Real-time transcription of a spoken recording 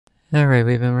Alright,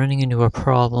 we've been running into a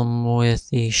problem with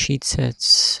the sheet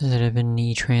sets that have been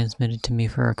e-transmitted to me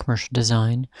for our commercial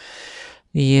design.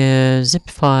 The zip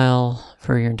file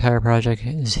for your entire project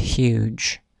is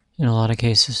huge in a lot of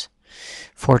cases.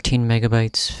 14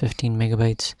 megabytes, 15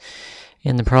 megabytes.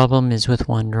 And the problem is with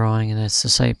one drawing, and that's the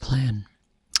site plan.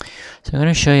 So I'm going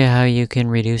to show you how you can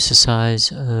reduce the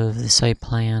size of the site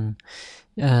plan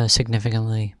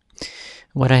significantly.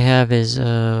 What I have is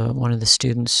one of the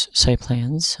students' site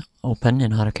plans open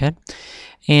in AutoCAD,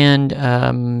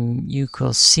 and you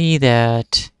will see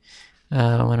that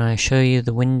when I show you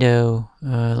the window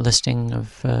listing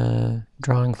of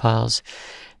drawing files,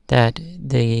 that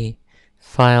the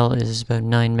file is about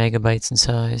 9 megabytes in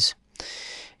size.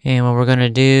 And what we're going to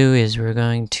do is we're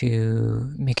going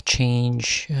to make a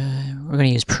change. We're going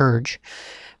to use Purge.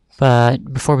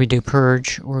 But before we do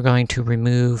Purge, we're going to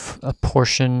remove a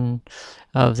portion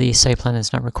of the site plan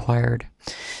that's not required.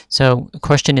 So the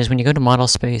question is, when you go to model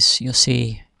space, you'll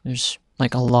see there's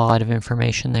like a lot of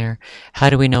information there. How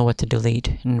do we know what to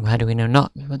delete, and how do we know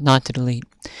not to delete?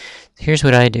 Here's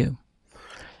what I do.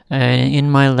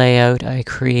 In my layout, I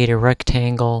create a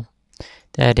rectangle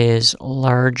that is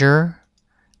larger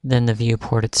than the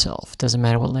viewport itself. Doesn't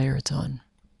matter what layer it's on.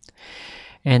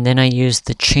 And then I use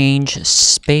the change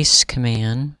space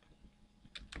command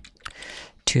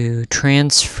to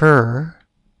transfer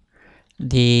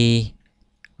the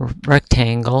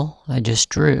rectangle I just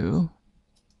drew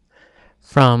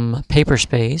from paper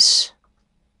space.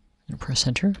 I'm going to press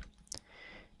enter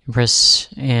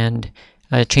and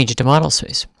change it to model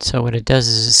space. So what it does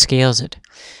is it scales it.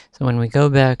 So when we go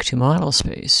back to model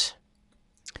space,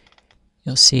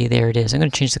 you'll see there it is. I'm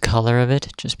going to change the color of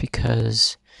it just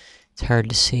because it's hard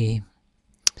to see.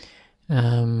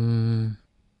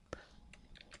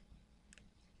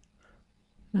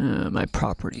 My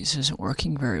properties isn't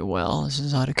working very well. This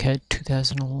is AutoCAD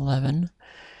 2011.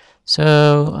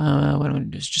 So what I'm going to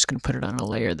do is just going to put it on a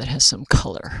layer that has some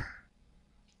color,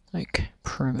 like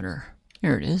perimeter.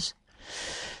 There it is.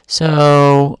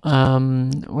 So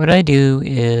what I do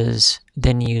is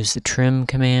then use the trim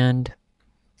command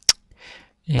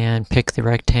and pick the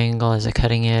rectangle as a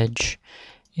cutting edge.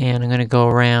 And I'm going to go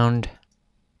around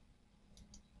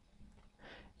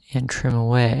and trim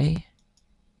away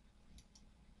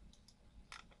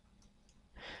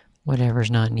whatever's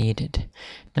not needed.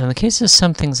 Now in the case of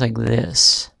some things like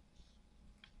this,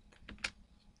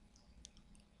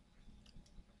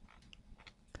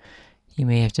 you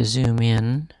may have to zoom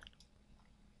in.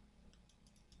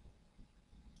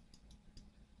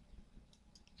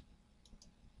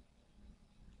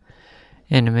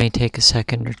 And it may take a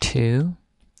second or two.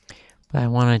 But I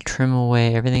want to trim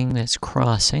away everything that's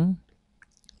crossing.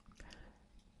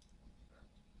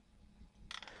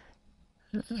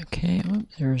 Okay,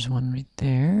 there's one right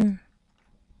there.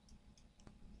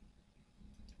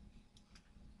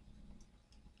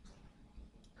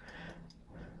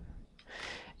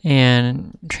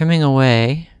 And trimming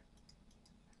away,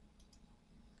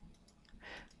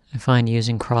 I find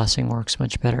using crossing works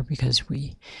much better because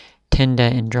we tend to,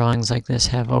 in drawings like this,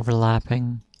 have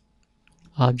overlapping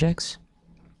objects.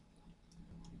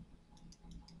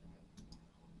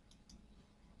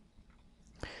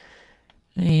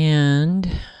 And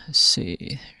let's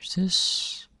see, there's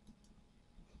this.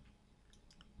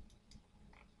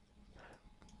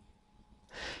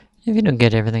 If you don't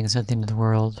get everything, it's not the end of the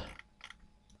world.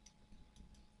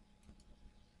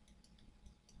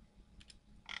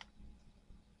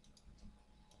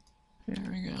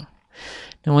 There we go.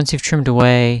 Now once you've trimmed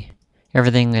away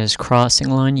everything that is crossing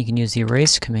line, you can use the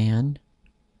erase command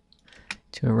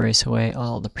to erase away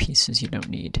all the pieces you don't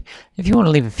need. If you want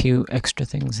to leave a few extra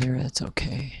things there, that's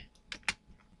okay.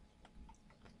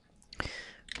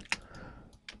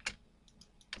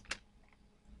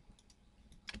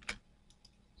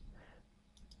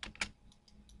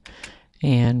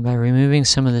 And by removing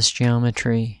some of this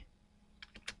geometry,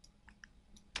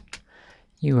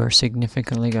 you are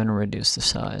significantly going to reduce the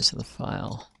size of the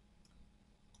file.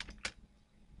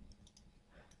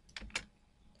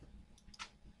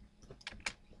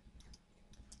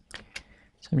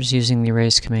 I'm just using the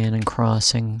erase command and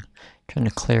crossing, trying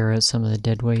to clear out some of the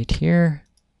dead weight here.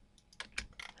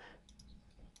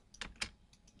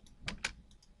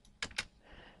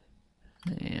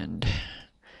 And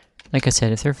like I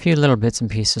said, if there are a few little bits and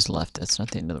pieces left, that's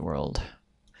not the end of the world.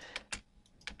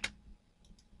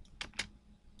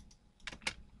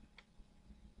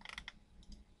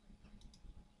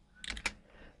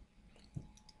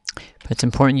 But it's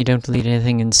important you don't delete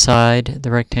anything inside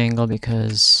the rectangle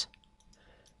because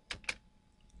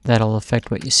that'll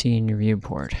affect what you see in your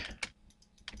viewport.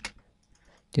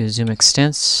 Do zoom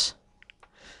extents.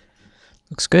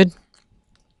 Looks good.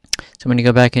 So when you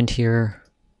go back into your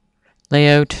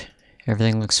layout,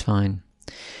 everything looks fine.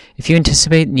 If you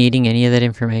anticipate needing any of that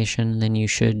information, then you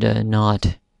should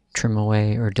not trim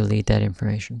away or delete that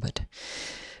information. But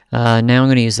now I'm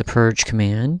going to use the purge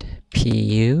command,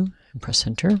 PU, and press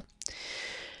enter.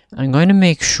 I'm going to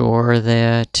make sure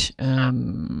that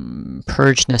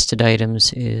purge nested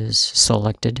items is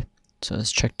selected, so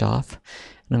it's checked off.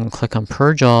 And I'm going to click on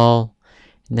purge all,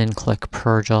 and then click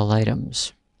purge all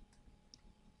items.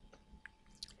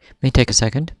 May take a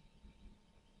second.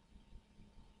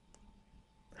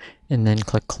 And then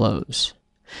click close.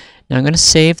 Now I'm going to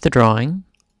save the drawing.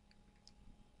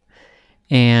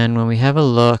 And when we have a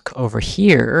look over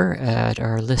here at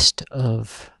our list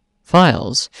of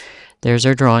files, there's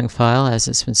our drawing file as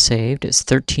it's been saved. It's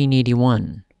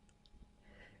 1381.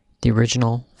 The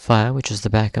original file, which is the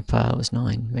backup file, was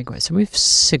 9 megabytes. So we've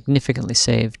significantly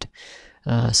saved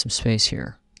some space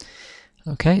here.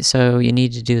 Okay, so you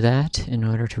need to do that in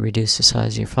order to reduce the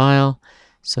size of your file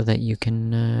so that you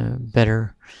can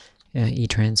better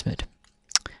e-transmit.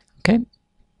 Okay,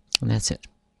 and that's it.